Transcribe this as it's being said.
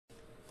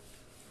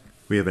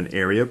We have an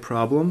area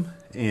problem,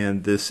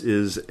 and this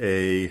is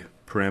a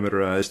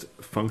parameterized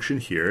function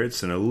here.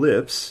 It's an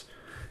ellipse,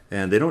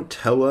 and they don't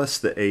tell us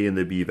the a and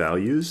the b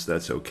values.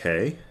 That's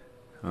okay.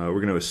 We're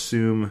going to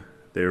assume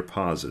they're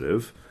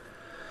positive.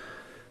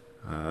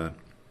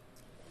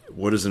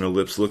 What does an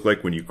ellipse look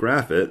like when you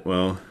graph it?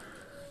 Well,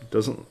 it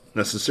doesn't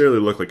necessarily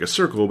look like a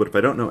circle, but if I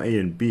don't know a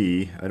and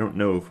b, I don't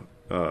know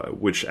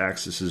which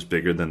axis is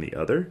bigger than the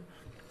other.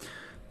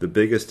 The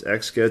biggest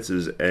x gets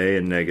is a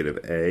and negative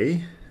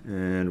a,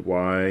 and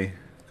y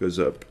goes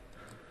up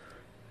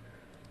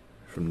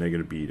from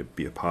negative b to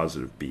be a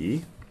positive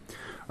b.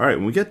 All right,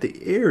 when we get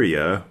the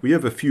area, we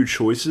have a few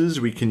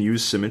choices. We can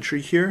use symmetry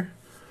here.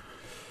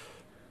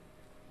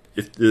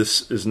 If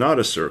this is not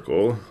a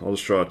circle, I'll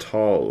just draw a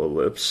tall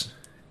ellipse.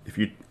 If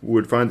you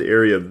would find the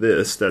area of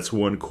this, that's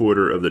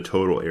 1/4 of the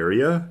total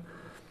area.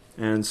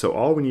 And so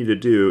all we need to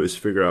do is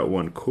figure out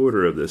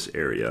 1/4 of this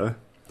area.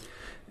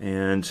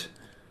 And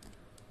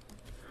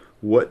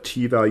what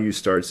t value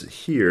starts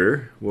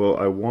here? Well,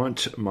 I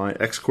want my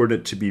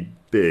x-coordinate to be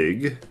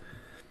big.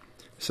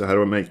 So how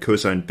do I make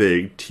cosine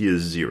big? T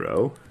is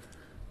 0.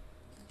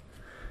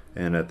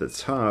 And at the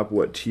top,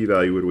 what t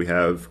value would we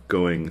have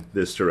going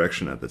this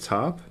direction at the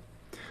top?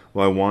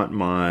 Well, I want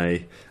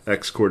my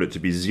x-coordinate to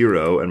be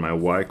 0 and my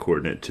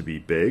y-coordinate to be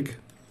big.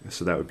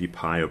 So that would be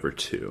pi over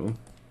 2.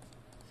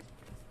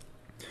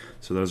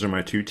 So those are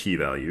my two t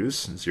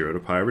values, 0 to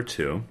pi over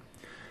 2.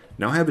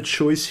 Now I have a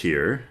choice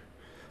here.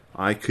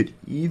 I could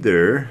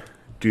either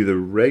do the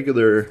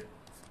regular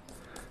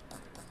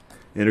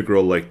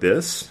integral like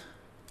this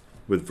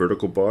with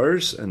vertical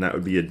bars, and that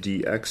would be a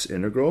dx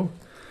integral.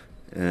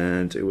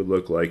 And it would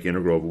look like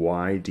integral of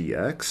y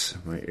dx.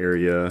 My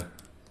area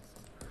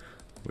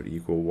would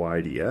equal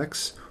y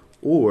dx.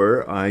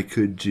 Or I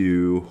could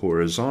do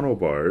horizontal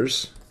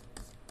bars.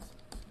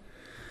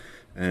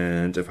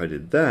 And if I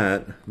did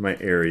that, my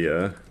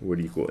area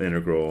would equal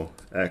integral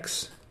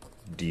x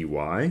dy.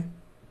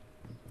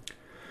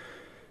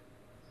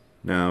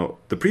 Now,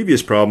 the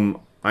previous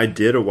problem, I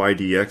did a y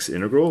dx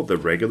integral the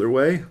regular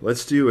way.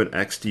 Let's do an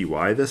x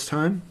dy this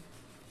time.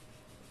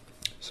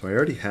 So I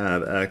already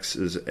have x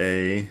is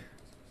a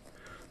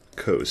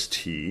cos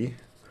t,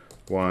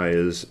 y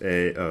is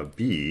a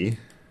b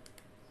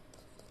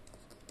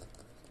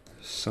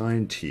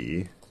sine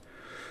t.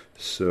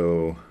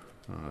 So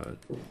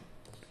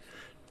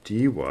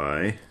dy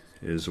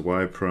is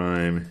y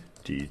prime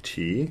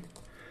dt,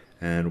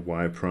 and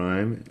y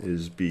prime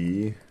is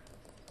b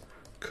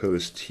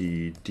cos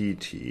t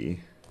dt.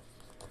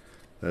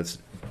 That's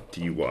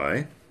dy.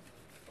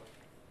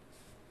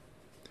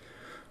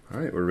 All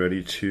right, we're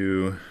ready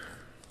to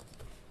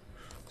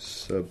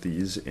sub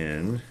these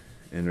in.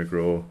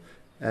 Integral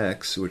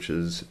x, which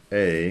is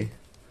a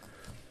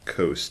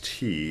cos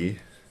t,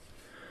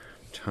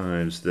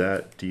 times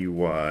that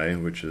dy,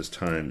 which is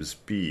times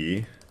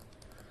b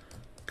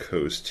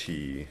cos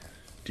t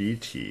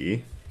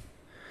dt.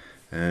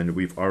 And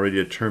we've already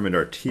determined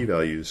our t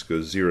values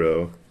go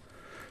 0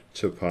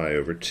 to pi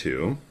over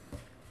 2.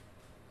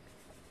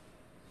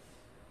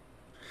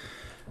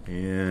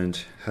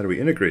 And how do we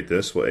integrate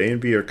this? Well, a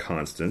and b are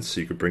constants, so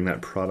you could bring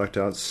that product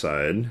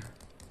outside.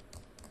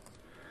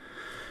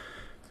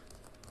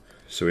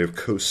 So we have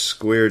cos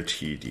squared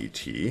t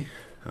dt.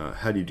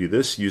 How do you do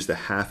this? Use the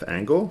half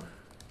angle.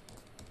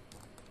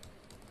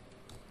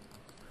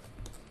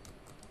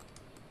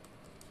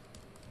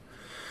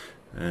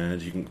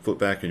 And you can flip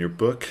back in your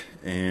book,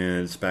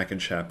 and it's back in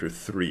chapter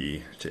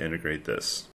 3 to integrate this.